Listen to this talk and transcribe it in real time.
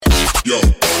Yo.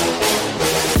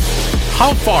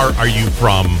 How far are you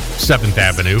from 7th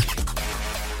Avenue?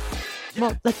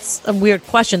 Well, that's a weird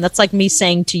question. That's like me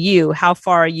saying to you, how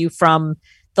far are you from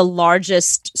the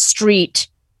largest street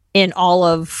in all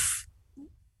of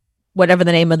whatever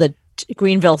the name of the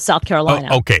Greenville, South Carolina?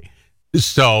 Oh, okay.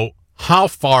 So how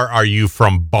far are you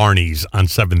from Barneys on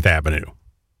 7th Avenue?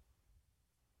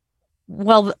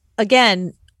 Well,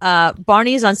 again,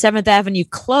 Barneys on 7th Avenue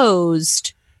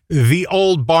closed. The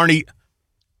old Barney...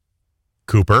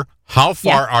 Cooper, how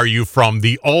far are you from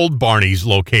the old Barneys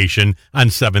location on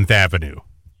 7th Avenue?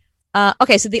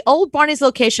 Okay, so the old Barneys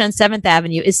location on 7th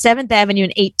Avenue is 7th Avenue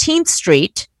and 18th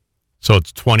Street. So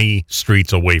it's 20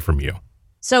 streets away from you.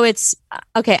 So it's,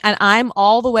 okay, and I'm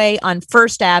all the way on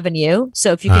 1st Avenue.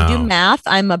 So if you can do math,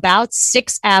 I'm about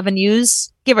 6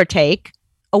 avenues, give or take,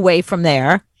 away from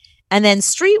there. And then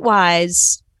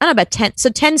streetwise, I don't know, about 10, so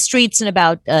 10 streets and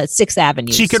about 6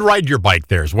 avenues. So you can ride your bike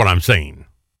there is what I'm saying.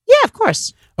 Yeah, of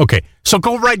course. Okay, so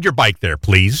go ride your bike there,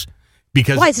 please.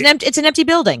 Because why? It's an empty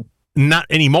building. Not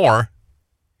anymore.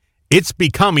 It's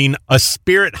becoming a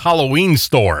Spirit Halloween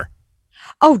store.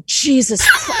 Oh, Jesus.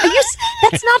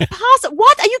 That's not possible.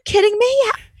 What? Are you kidding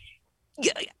me?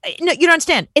 No, you don't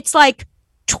understand. It's like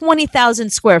 20,000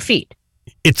 square feet.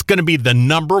 It's going to be the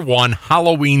 #1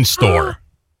 Halloween store.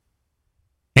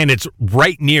 And it's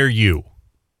right near you.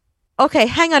 Okay,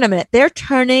 hang on a minute. They're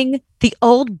turning the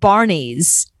old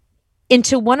Barneys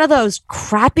into one of those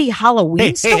crappy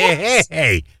Halloween stores?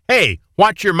 Hey,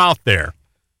 watch your mouth there.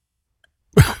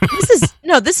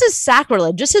 This is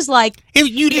sacrilege. This is like...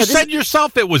 You just said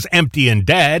yourself it was empty and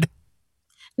dead.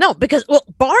 No, because, well,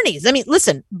 Barneys, I mean,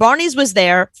 listen, Barneys was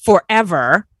there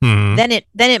forever. Mm-hmm.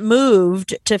 Then it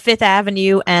moved to 5th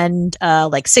Avenue and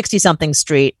like 60-something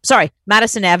street. Sorry,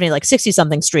 Madison Avenue, like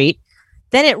 60-something street.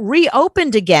 Then it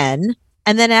reopened again.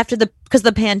 And then because of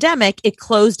the pandemic, it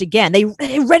closed again. They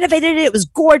renovated it. It was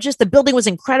gorgeous. The building was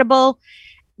incredible.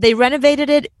 They renovated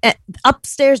it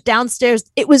upstairs, downstairs.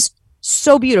 It was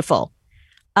so beautiful.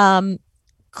 Closed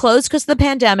because of the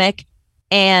pandemic.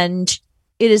 And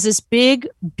it is this big,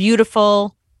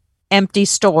 beautiful, empty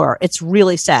store. It's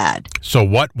really sad. So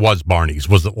what was Barney's?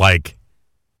 Was it like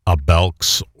a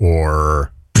Belk's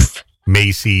or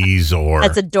Macy's or...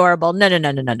 That's adorable.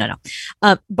 No.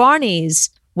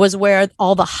 Barney's was where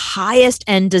all the highest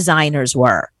end designers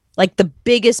were. Like the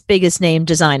biggest name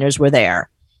designers were there.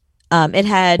 It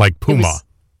had like Puma.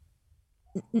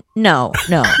 No.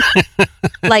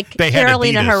 Like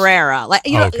Carolina Herrera. Like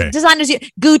designers,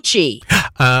 Gucci.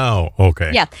 Oh,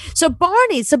 okay. Yeah. So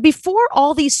Barney's, before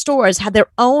all these stores had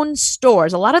their own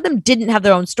stores, a lot of them didn't have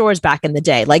their own stores back in the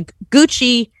day. Like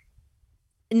Gucci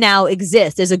now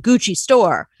exists. There's a Gucci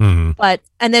store. Mm-hmm.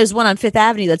 And there's one on 5th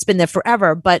Avenue that's been there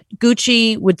forever, but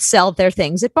Gucci would sell their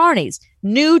things at Barney's.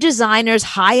 New designers,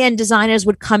 high-end designers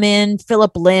would come in,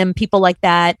 Philip Lim, people like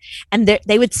that, and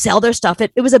they would sell their stuff.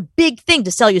 It was a big thing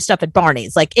to sell your stuff at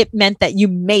Barney's. Like, it meant that you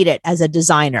made it as a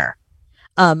designer.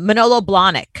 Manolo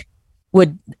Blahnik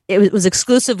it was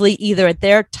exclusively either at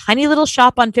their tiny little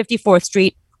shop on 54th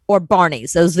Street or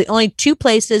Barney's. Those are the only 2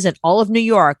 places in all of New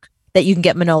York that you can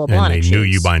get Manolo Blahnik And they shoes. knew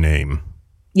you by name.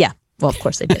 Yeah. Well, of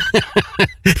course they did.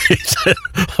 He said,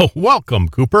 welcome,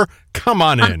 Cooper. Come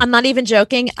on in. I'm not even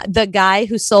joking. The guy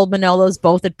who sold Manolos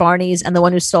both at Barney's and the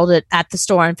one who sold it at the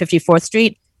store on 54th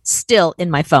Street, still in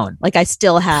my phone. Like, I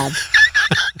still have.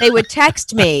 They would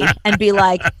text me and be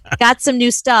like, got some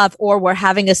new stuff, or we're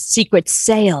having a secret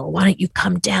sale. Why don't you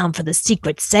come down for the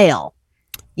secret sale?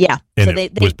 Yeah. And so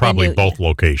it was probably both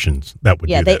locations that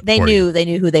would do that. They knew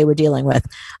who they were dealing with.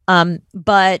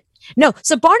 But no,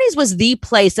 so Barney's was the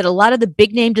place that a lot of the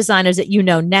big name designers that you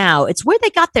know now, it's where they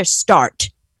got their start.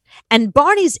 And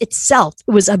Barney's itself,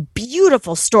 it was a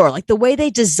beautiful store. Like, the way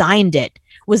they designed it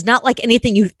was not like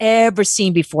anything you've ever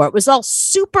seen before. It was all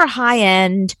super high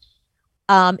end.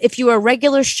 If you were a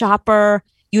regular shopper,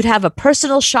 you'd have a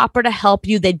personal shopper to help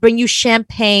you. They'd bring you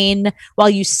champagne while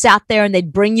you sat there, and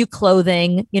they'd bring you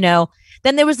clothing,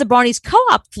 Then there was the Barney's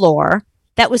co-op floor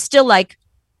that was still like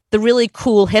the really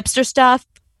cool hipster stuff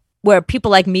where people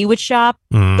like me would shop,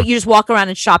 but you just walk around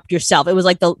and shop yourself. It was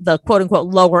like the quote unquote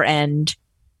lower end.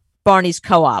 Barney's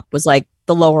co-op was like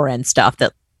the lower end stuff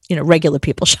that, regular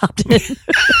people shopped in.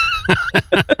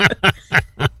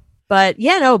 But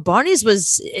yeah, no, Barney's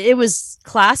was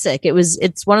classic.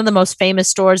 It's one of the most famous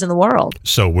stores in the world.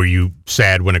 So were you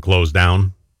sad when it closed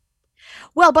down?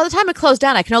 Well, by the time it closed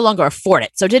down, I could no longer afford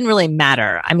it. So it didn't really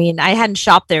matter. I mean, I hadn't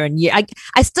shopped there in years.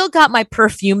 I still got my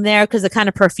perfume there because the kind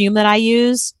of perfume that I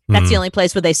use, that's the only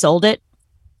place where they sold it.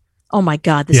 Oh my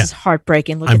God, this is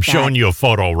heartbreaking. Look at that. I'm showing you a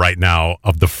photo right now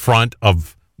of the front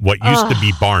of what used to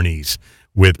be Barney's,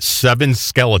 with 7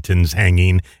 skeletons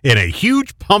hanging in a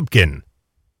huge pumpkin.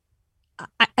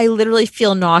 I literally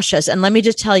feel nauseous. And let me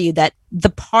just tell you that the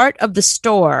part of the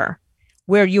store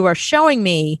where you are showing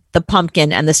me the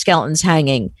pumpkin and the skeletons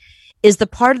hanging is the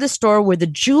part of the store where the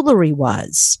jewelry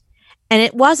was. And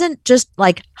it wasn't just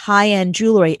like high-end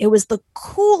jewelry. It was the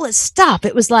coolest stuff.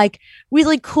 It was like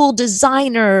really cool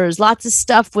designers, lots of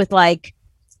stuff with like,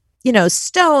 you know,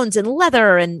 stones and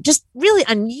leather and just really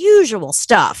unusual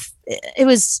stuff. It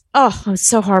was, I was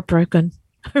so heartbroken.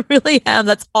 I really am.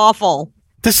 That's awful.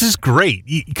 This is great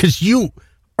because you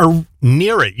are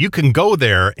near it. You can go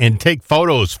there and take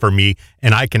photos for me,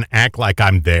 and I can act like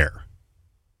I'm there.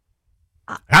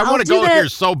 I want to go here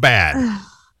so bad.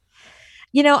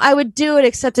 You know, I would do it,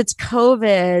 except it's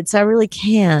COVID, so I really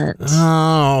can't.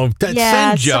 Oh,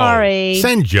 send Joe. Sorry.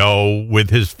 Send Joe with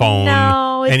his phone,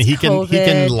 and he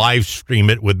can live stream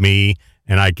it with me,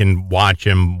 and I can watch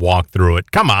him walk through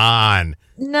it. Come on.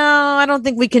 No, I don't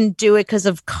think we can do it because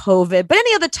of COVID. But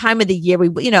any other time of the year,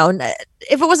 if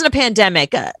it wasn't a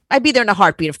pandemic, I'd be there in a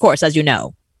heartbeat, of course, as you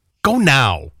know. Go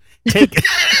now.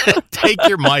 Take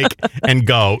your mic and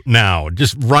go now.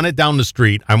 Just run it down the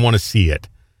street. I want to see it.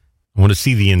 I want to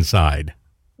see the inside.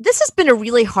 This has been a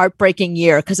really heartbreaking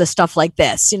year because of stuff like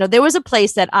this. You know, there was a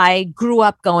place that I grew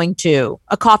up going to,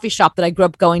 a coffee shop that I grew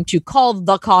up going to called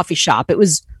The Coffee Shop. It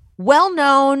was well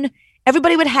known.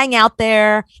 Everybody would hang out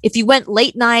there. If you went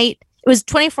late night, it was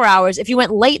 24 hours. If you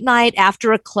went late night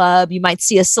after a club, you might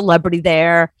see a celebrity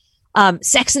there.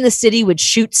 Sex and the City would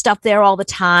shoot stuff there all the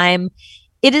time.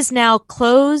 It is now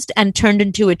closed and turned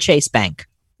into a Chase bank.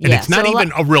 And it's not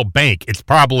even a real bank. It's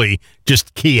probably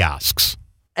just kiosks.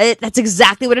 That's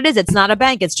exactly what it is. It's not a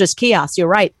bank. It's just kiosks. You're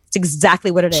right. It's exactly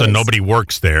what it is. So nobody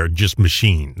works there, just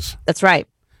machines. That's right.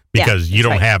 Because you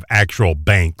don't have actual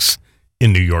banks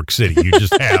in New York City. You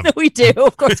just have we do.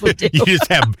 Of course we do. you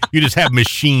just have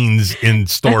machines in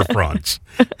storefronts.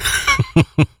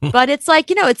 But it's like,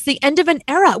 it's the end of an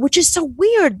era, which is so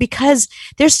weird because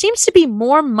there seems to be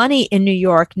more money in New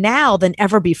York now than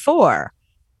ever before.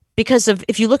 Because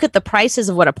if you look at the prices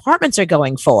of what apartments are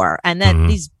going for, and then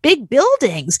these big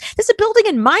buildings, there's a building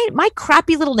in my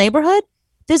crappy little neighborhood.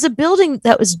 There's a building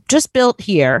that was just built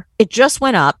here. It just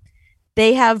went up.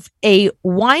 They have a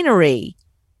winery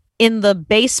in the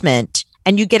basement,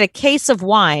 and you get a case of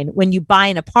wine when you buy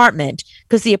an apartment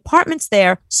because the apartments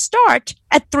there start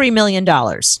at $3 million.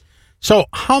 So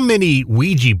how many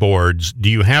Ouija boards do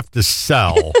you have to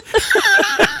sell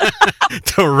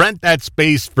to rent that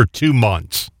space for 2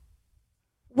 months?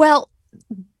 Well,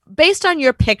 based on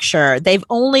your picture, they've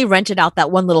only rented out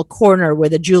that one little corner where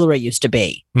the jewelry used to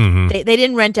be. Mm-hmm. They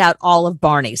didn't rent out all of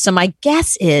Barneys. So my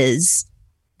guess is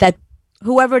that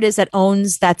whoever it is that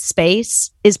owns that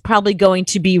space is probably going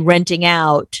to be renting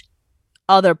out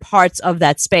other parts of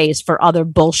that space for other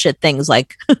bullshit things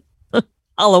like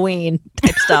Halloween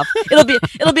type stuff.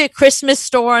 It'll be a Christmas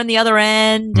store on the other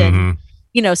end, and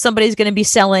somebody's going to be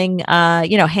selling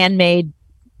handmade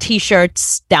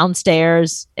T-shirts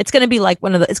downstairs. It's going to be like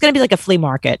it's going to be like a flea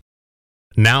market.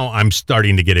 Now I'm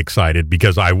starting to get excited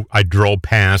because I drove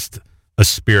past a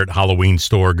Spirit Halloween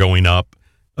store going up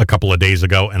a couple of days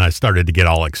ago, and I started to get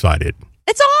all excited.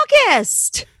 It's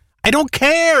August. I don't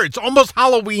care. It's almost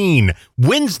Halloween.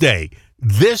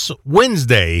 This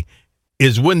Wednesday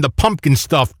is when the pumpkin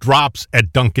stuff drops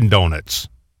at Dunkin' Donuts.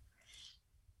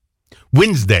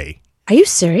 Wednesday. Are you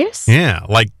serious? Yeah,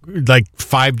 like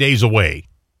 5 days away.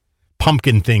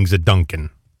 Pumpkin things at Dunkin'.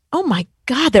 Oh my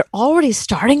God, they're already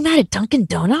starting that at Dunkin'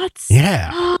 Donuts?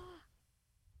 Yeah.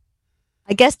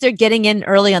 I guess they're getting in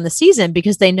early on the season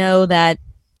because they know that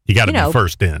you got to be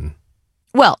first in.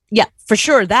 Well, yeah, for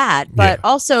sure that. But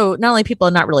also, not only people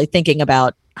are not really thinking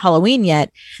about Halloween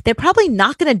yet, they're probably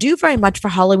not going to do very much for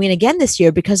Halloween again this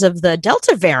year because of the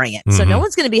Delta variant. So no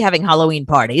one's going to be having Halloween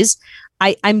parties.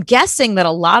 I'm guessing that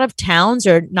a lot of towns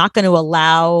are not going to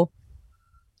allow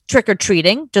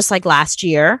trick-or-treating, just like last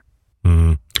year.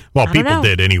 Mm-hmm. Well, people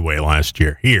did anyway last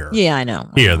year here. Yeah, I know.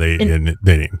 Yeah, they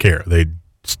didn't care. They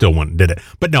still went and did it.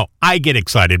 But no, I get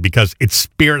excited because it's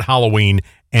Spirit Halloween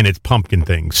and it's pumpkin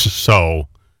things. So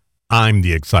I'm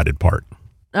the excited part.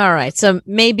 All right. So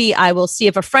maybe I will see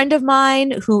if a friend of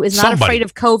mine who is not afraid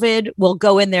of COVID will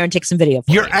go in there and take some video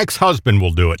for Your me. ex-husband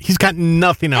will do it. He's got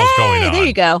nothing else going on. There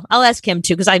you go. I'll ask him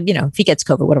too because if he gets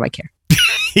COVID, what do I care?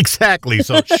 Exactly.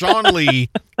 So Sean Lee,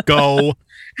 go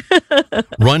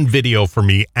run video for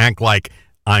me. Act like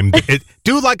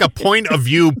do like a point of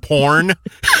view porn.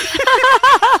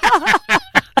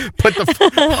 Put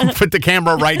the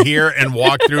camera right here and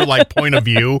walk through like point of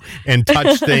view and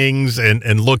touch things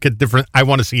and look at different. I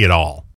want to see it all.